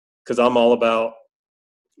 because I'm all about,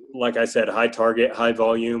 like I said, high target, high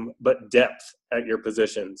volume, but depth at your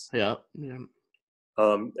positions. yeah.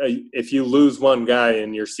 If you lose one guy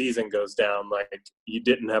and your season goes down, like you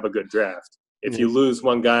didn't have a good draft. If you lose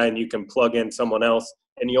one guy and you can plug in someone else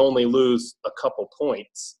and you only lose a couple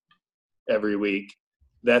points every week,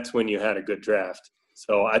 that's when you had a good draft.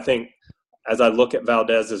 So I think as I look at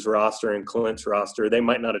Valdez's roster and Clint's roster, they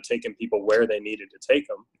might not have taken people where they needed to take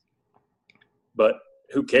them, but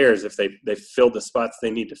who cares if they filled the spots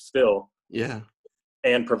they need to fill, Yeah.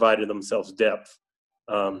 and provided themselves depth.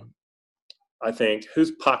 I think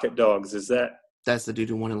whose pocket dogs is that? That's the dude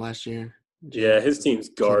who won it last year. Yeah, his team's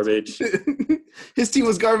garbage. His team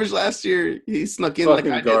was garbage last year. He snuck in Fucking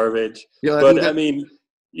like I garbage. did. Yo, But I mean,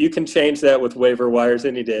 you can change that with waiver wires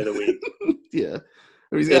any day of the week. Yeah.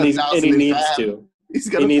 Or He needs to.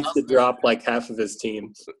 He needs to drop like half of his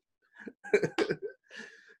teams.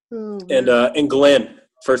 Oh, and Glenn,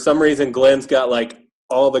 for some reason, Glenn's got like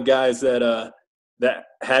all the guys that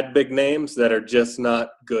had big names that are just not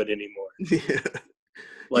good anymore. Yeah.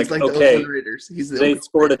 Like the okay, Oakland Raiders. They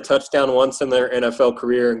scored a touchdown once in their NFL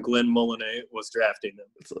career, and Glenn Molinet was drafting them.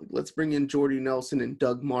 It's like, let's bring in Jordy Nelson and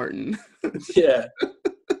Doug Martin. Yeah,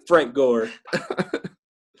 Frank Gore.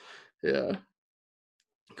 Yeah.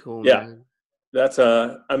 Cool. Yeah, man. that's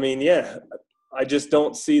I mean, yeah, I just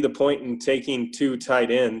don't see the point in taking 2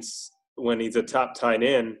 tight ends when he's a top tight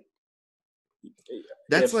end.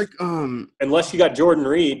 That's unless you got Jordan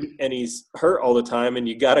Reed and he's hurt all the time and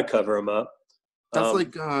you got to cover him up. That's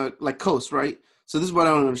like Coast, right? So this is what I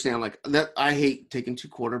don't understand. Like that, I hate taking 2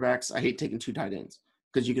 quarterbacks. I hate taking 2 tight ends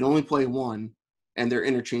because you can only play one, and they're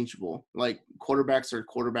interchangeable. Like quarterbacks are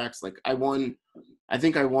quarterbacks. Like I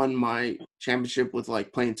think I won my championship with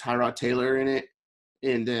like playing Tyrod Taylor in it,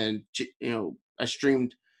 and then I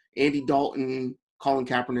streamed Andy Dalton, Colin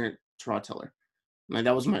Kaepernick, Tyrod Taylor. Like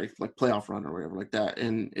that was my like playoff run or whatever like that,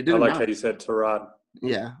 and it didn't. I like matter. how you said Tyrod.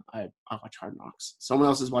 Yeah, I watch Hard Knocks. Someone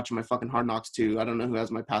else is watching my fucking Hard Knocks too. I don't know who has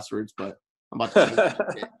my passwords, but I'm about to change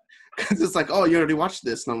it. Because it's like, oh, you already watched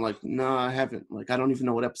this. And I'm like, no, I haven't. Like, I don't even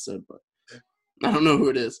know what episode, but I don't know who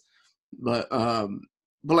it is. But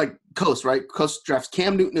like Coast, right? Coast drafts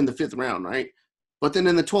Cam Newton in the 5th round, right? But then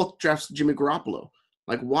in the 12th drafts Jimmy Garoppolo.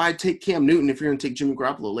 Like, why take Cam Newton if you're going to take Jimmy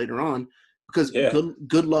Garoppolo later on? Because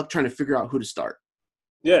good luck trying to figure out who to start.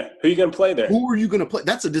 Yeah, who are you going to play there? Who are you going to play?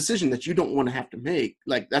 That's a decision that you don't want to have to make.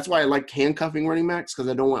 Like, that's why I like handcuffing running backs, because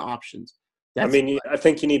I don't want options. I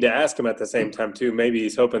think you need to ask him at the same time, too. Maybe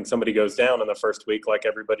he's hoping somebody goes down in the first week like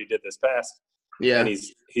everybody did this past. Yeah. And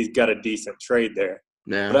he's got a decent trade there.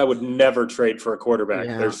 Yeah. But I would never trade for a quarterback.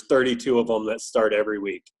 Yeah. There's 32 of them that start every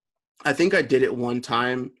week. I think I did it one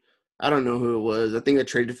time. I don't know who it was. I think I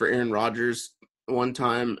traded for Aaron Rodgers one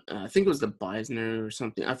time. I think it was the Beisner or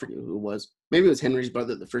something. I forget who it was. Maybe it was Henry's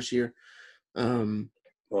brother the first year. Well,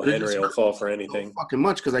 Henry will fall for anything. So fucking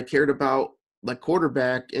much because I cared about like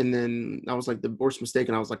quarterback, and then I was like the worst mistake,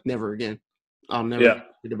 and I was like, never again. I'll never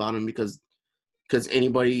read about him because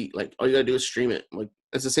anybody, like, all you gotta do is stream it. Like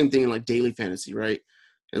it's the same thing in like daily fantasy, right?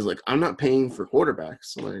 It's like I'm not paying for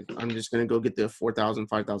quarterbacks. Like I'm just gonna go get the $4,000,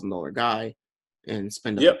 $5,000 guy and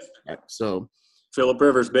spend up. Yep. So Phillip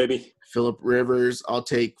Rivers, baby. Phillip Rivers. I'll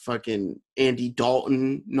take fucking Andy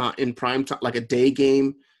Dalton, not in prime time, like a day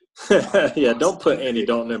game. Yeah, don't put Andy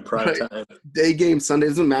Dalton in prime time. Day game Sunday. It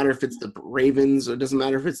doesn't matter if it's the Ravens or it doesn't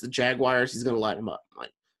matter if it's the Jaguars. He's gonna light him up.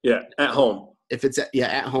 Like, yeah, at home. If it's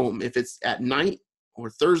at home. If it's at night or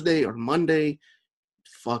Thursday or Monday,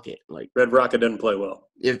 fuck it. Like Red Rocket didn't play well.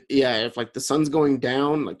 If like the sun's going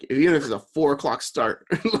down, like even if it's a 4:00 start,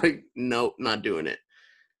 like no, not doing it.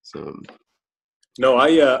 So no,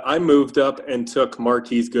 I moved up and took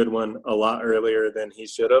Marquise Goodwin a lot earlier than he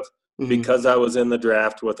should have because I was in the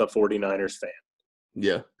draft with a 49ers fan.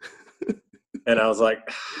 Yeah. And I was like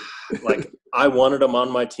I wanted him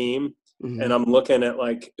on my team, and I'm looking at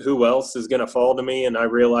like who else is going to fall to me, and I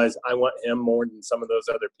realized I want him more than some of those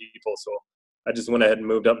other people. So I just went ahead and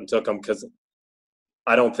moved up and took him because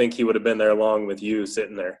I don't think he would have been there long with you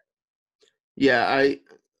sitting there. Yeah,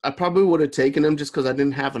 I probably would have taken him just because I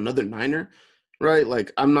didn't have another Niner, right?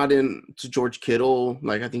 Like I'm not into George Kittle.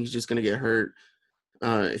 Like I think he's just going to get hurt.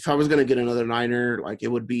 If I was going to get another Niner, like it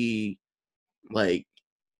would be like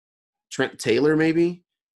Trent Taylor maybe,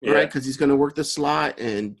 right? Because he's going to work the slot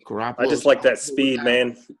and Garoppolo. I just like that speed,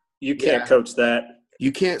 man. You can't coach that.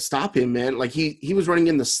 You can't stop him, man. Like he was running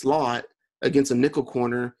in the slot against a nickel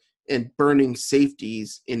corner and burning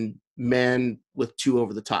safeties in man with two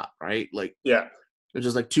over the top, right? Like there's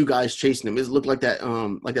just like two guys chasing him. It looked like that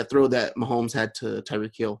throw that Mahomes had to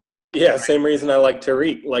Tyreek Hill. Yeah, same reason I like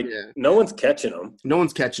Tariq. No one's catching him. No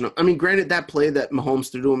one's catching him. I mean, granted, that play that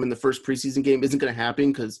Mahomes threw to him in the first preseason game isn't going to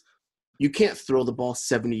happen because you can't throw the ball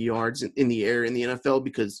 70 yards in the air in the NFL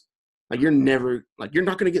because you're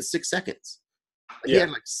not going to get 6 seconds. He had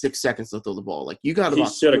 6 seconds to throw the ball. Like you got. He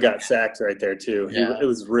should have got sacked right there too. Yeah. It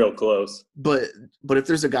was real close. But if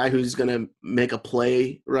there's a guy who's going to make a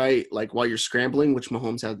play right, like while you're scrambling, which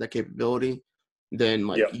Mahomes has that capability, then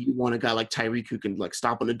you want a guy like Tyreek who can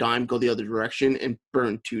stop on a dime, go the other direction, and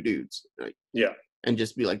burn two dudes. Right? Yeah. And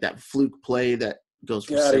just be like that fluke play that goes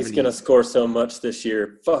for God, 70. he's going to score so much this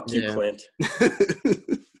year. Fuck you, Clint.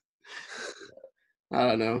 I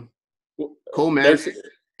don't know. Cool, man.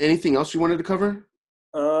 Anything else you wanted to cover?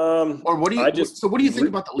 Or what do you? So what do you think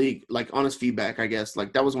about the league? Like honest feedback, I guess.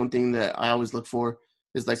 Like that was one thing that I always look for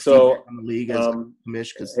is feedback on the league as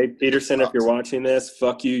Mish. Hey Peterson, if you're watching this,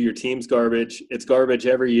 fuck you. Your team's garbage. It's garbage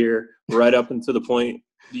every year, right up until the point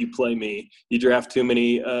you play me. You draft too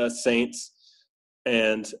many Saints,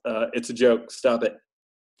 and it's a joke. Stop it.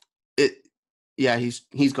 Yeah,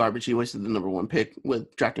 he's garbage. He wasted the number 1 pick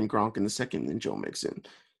with drafting Gronk in the second and Joe Mixon.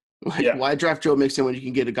 Why draft Joe Mixon when you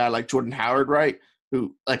can get a guy like Jordan Howard, right?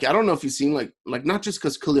 Who, I don't know if you've seen, not just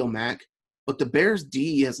because Khalil Mack, but the Bears'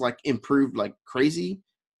 D has, improved like crazy.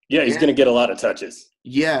 Yeah, he's going to get a lot of touches.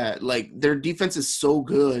 Yeah, their defense is so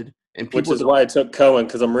good. And which is why I took Cohen,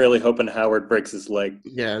 because I'm really hoping Howard breaks his leg.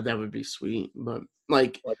 Yeah, that would be sweet. But, I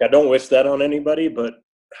don't wish that on anybody, but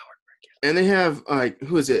Howard break it. And they have,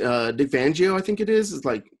 who is it? Dick Fangio, I think it is.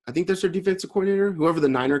 I think that's their defensive coordinator, whoever the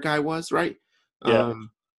Niner guy was, right? Yeah.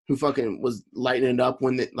 Who fucking was lighting it up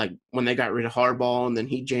when they got rid of Harbaugh, and then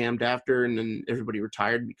he jammed after, and then everybody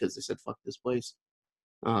retired because they said fuck this place.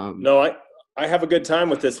 No, I have a good time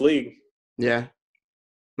with this league. Yeah,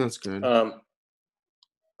 that's good. I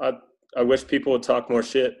wish people would talk more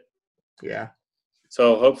shit. Yeah.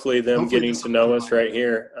 So hopefully getting to know us right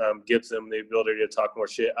here gives them the ability to talk more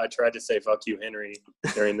shit. I tried to say fuck you, Henry,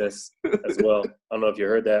 during this as well. I don't know if you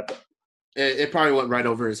heard that. But it probably went right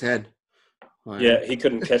over his head. Yeah, he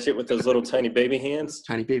couldn't catch it with those little tiny baby hands.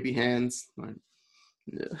 Tiny baby hands.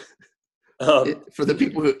 Yeah. For the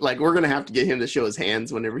people who we're gonna have to get him to show his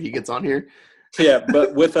hands whenever he gets on here. Yeah,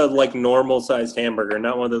 but with a normal sized hamburger,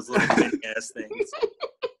 not one of those little big ass things.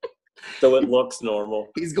 So it looks normal.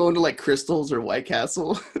 He's going to Crystals or White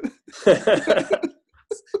Castle.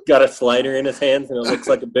 Got a slider in his hands and it looks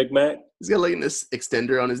like a Big Mac. He's got an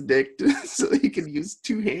extender on his dick so he can use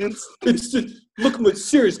 2 hands. It's just, look at my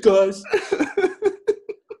serious, guys.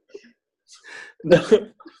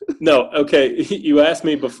 No, okay. You asked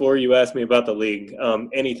me before you asked me about the league.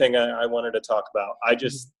 Anything I wanted to talk about.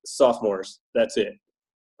 Sophomores. That's it.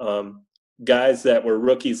 Guys that were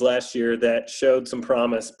rookies last year that showed some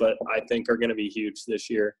promise, but I think are going to be huge this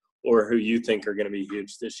year, or who you think are going to be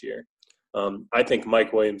huge this year. I think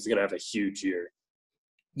Mike Williams is going to have a huge year.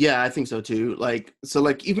 Yeah, I think so too.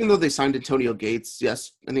 Even though they signed Antonio Gates,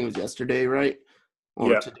 yes, I think it was yesterday, right?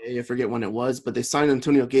 Or today, I forget when it was, but they signed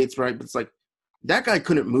Antonio Gates, right? But it's that guy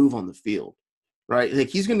couldn't move on the field, right?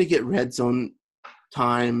 He's going to get red zone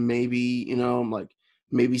time, maybe,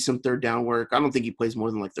 maybe some third down work. I don't think he plays more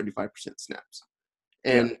than 35% snaps.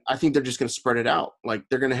 And I think they're just going to spread it out. Like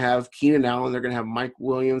they're going to have Keenan Allen, they're going to have Mike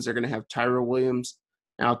Williams, they're going to have Tyrell Williams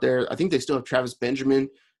out there. I think they still have Travis Benjamin,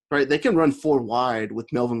 right? They can run 4 wide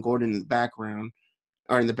with Melvin Gordon in the background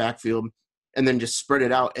or in the backfield, and then just spread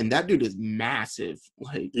it out. And that dude is massive.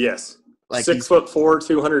 Like 6'4",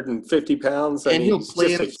 250 pounds, and he's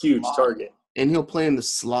just a huge target. And he'll play in the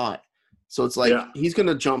slot. So it's like he's going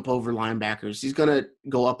to jump over linebackers. He's going to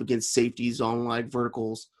go up against safeties on like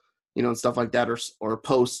verticals, and stuff like that, or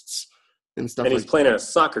posts and stuff. And he's playing in a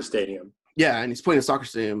soccer stadium. Yeah, and he's playing in a soccer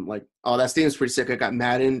stadium. Like, oh, that stadium's pretty sick. I got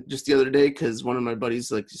Madden just the other day because one of my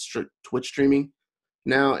buddies like Twitch streaming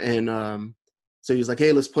now, and so he was like,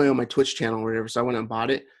 "Hey, let's play on my Twitch channel or whatever." So I went and bought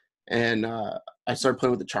it, and I started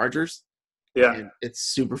playing with the Chargers. Yeah, and it's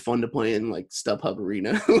super fun to play in like StubHub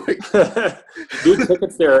Arena. Dude,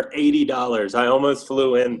 tickets there are $80. I almost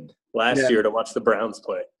flew in last year to watch the Browns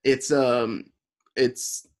play.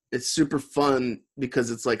 It's super fun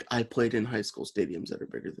because it's like I played in high school stadiums that are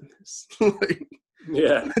bigger than this.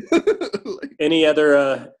 Any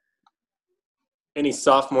other any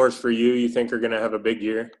sophomores for you think are going to have a big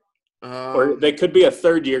year? Or they could be a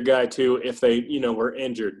third-year guy too if they were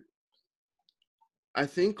injured. I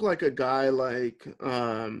think like a guy like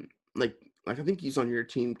I think he's on your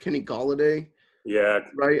team, Kenny Golladay. Yeah.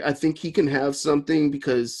 Right. I think he can have something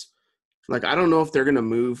because like I don't know if they're gonna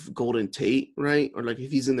move Golden Tate, right? Or like if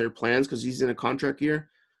he's in their plans because he's in a contract year.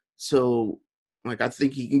 So like I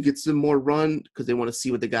think he can get some more run because they want to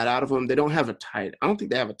see what they got out of him. They don't have I don't think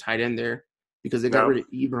they have a tight end there because they got rid of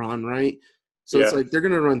Ebron, right? So it's like they're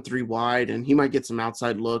gonna run 3 wide and he might get some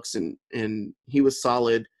outside looks and he was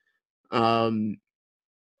solid. I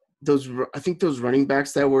think those running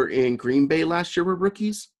backs that were in Green Bay last year were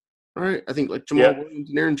rookies, right? I think like Jamal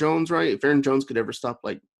Williams and Aaron Jones, right? If Aaron Jones could ever stop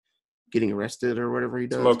like getting arrested or whatever he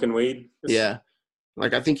does. Smoking weed. Yeah.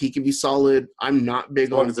 Like I think he can be solid. I'm not big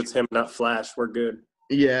as long as it's him, not Flash, we're good.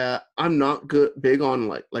 Yeah. I'm not big on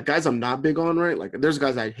like guys I'm not big on, right? Like there's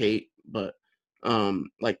guys I hate, but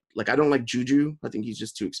like I don't like Juju. I think he's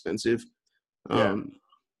just too expensive. For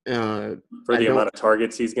the amount of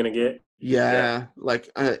targets he's gonna get. Yeah,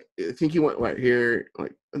 like I think he went right here.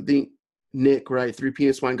 Like I think Nick, right? 3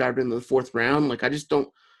 penis wine got in the 4th round. Like I just don't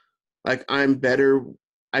like. I'm better.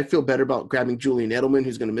 I feel better about grabbing Julian Edelman,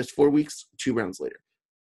 who's going to miss 4 weeks, 2 rounds later.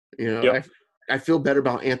 I feel better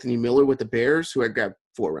about Anthony Miller with the Bears, who I grabbed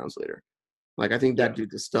 4 rounds later. Like I think that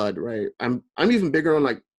dude's a stud, right? I'm even bigger on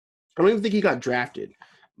like I don't even think he got drafted,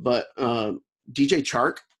 but DJ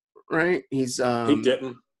Chark, right? He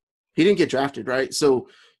didn't get drafted, right? So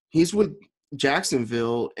he's with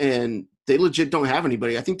Jacksonville, and they legit don't have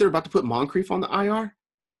anybody. I think they're about to put Moncrief on the IR,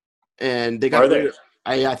 and they got.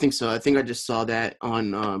 I think so. I think I just saw that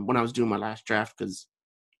on when I was doing my last draft because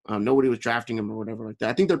nobody was drafting him or whatever like that.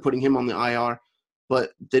 I think they're putting him on the IR, but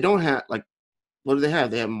they don't have like. What do they have?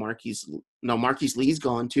 They have Marquise Lee's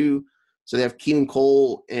gone too, so they have Keelan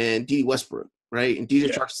Cole and D.D. Westbrook, right? And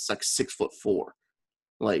DJ Chark's like 6'4".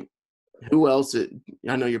 Like, who else?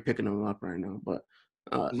 I know you're picking them up right now, but.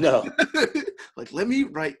 No. Like, let me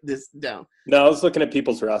write this down. No, I was looking at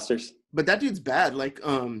people's rosters. But that dude's bad. Like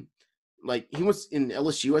he was in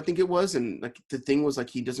LSU, I think it was, and like the thing was like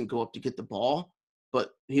he doesn't go up to get the ball, but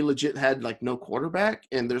he legit had like no quarterback,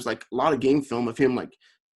 and there's like a lot of game film of him like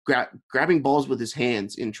grabbing balls with his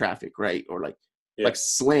hands in traffic, right? Or like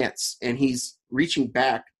slants, and he's reaching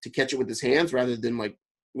back to catch it with his hands rather than like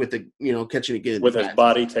with the catching it again with his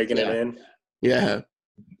body taking it in. Yeah,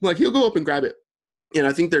 like he'll go up and grab it. And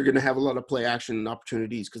I think they're going to have a lot of play action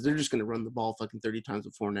opportunities because they're just going to run the ball fucking 30 times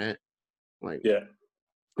with Fournette. Like,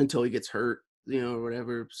 until he gets hurt, or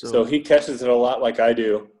whatever. So he catches it a lot like I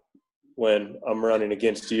do when I'm running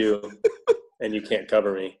against you and you can't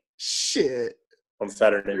cover me. Shit. On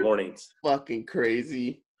Saturday mornings. Fucking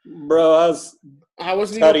crazy. Bro, I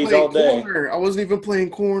wasn't even playing corner. I wasn't even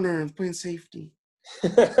playing corner. I was playing safety.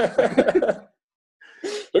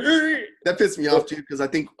 That pissed me off too because I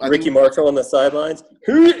think Ricky Marshall on the sidelines.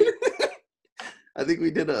 I think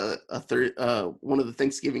we did a one of the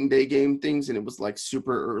Thanksgiving Day game things, and it was like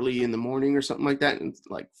super early in the morning or something like that, and it's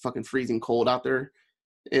like fucking freezing cold out there.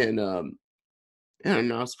 And I don't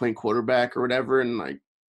know, I was playing quarterback or whatever, and like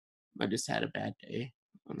I just had a bad day.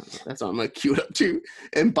 I don't know, that's all I'm like queued up to.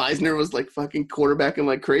 And Beisner was like fucking quarterbacking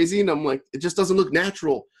like crazy, and I'm like, it just doesn't look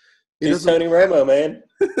natural. He's Tony Romo, man.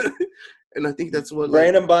 And I think that's what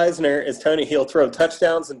Brandon Beisner is Tony. He'll throw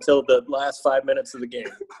touchdowns until the last 5 minutes of the game.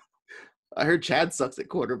 I heard Chad sucks at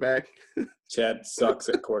quarterback. Chad sucks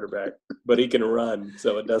at quarterback, but he can run,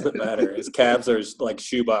 so it doesn't matter. His calves are like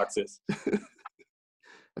shoe boxes.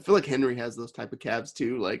 I feel like Henry has those type of calves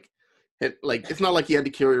too. Like It's not like he had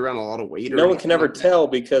to carry around a lot of weight. No one can ever tell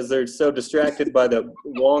because they're so distracted by the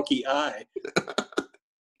wonky eye.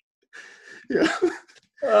 Yeah.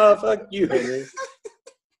 Oh, fuck you, Henry.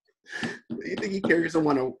 You think he carries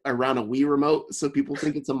around a Wii remote so people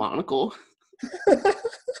think it's a monocle?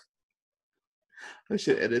 I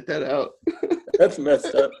should edit that out. That's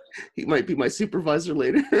messed up. He might be my supervisor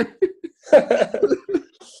later.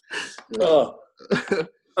 Oh.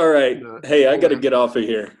 All right. Hey, I got to get off of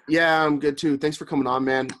here. Yeah, I'm good too. Thanks for coming on,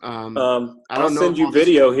 man. I'll send you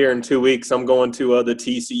video here in 2 weeks. I'm going to the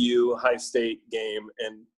TCU High State game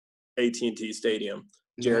in AT&T Stadium.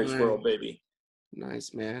 Jerry's World, baby.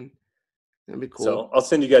 Nice, man. That'd be cool. So I'll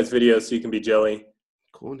send you guys videos so you can be jelly.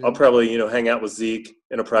 Cool. I'll probably, hang out with Zeke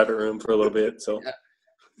in a private room for a little bit. So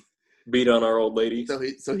beat on our old lady.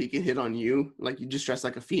 So he can hit on you. Like you just dress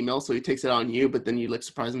like a female, so he takes it on you, but then you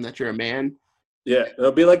surprise him that you're a man. Yeah,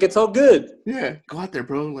 it'll be like, it's all good. Yeah, go out there,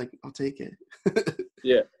 bro. Like, I'll take it.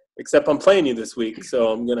 Yeah, except I'm playing you this week,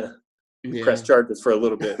 so I'm going to press charges for a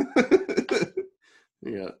little bit.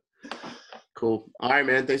 Yeah. Cool. All right,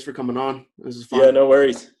 man. Thanks for coming on. This is fun. Yeah, no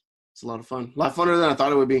worries. It's a lot of fun. A lot funner than I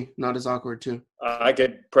thought it would be. Not as awkward, too. I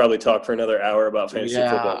could probably talk for another hour about fantasy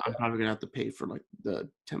football. I'm probably going to have to pay for, like, the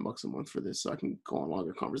 $10 a month for this so I can go on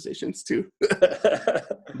longer conversations, too.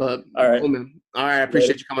 But, all right. Cool, man. All right, I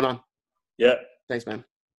appreciate you coming on. Yeah. Thanks, man.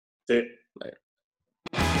 See you. Later.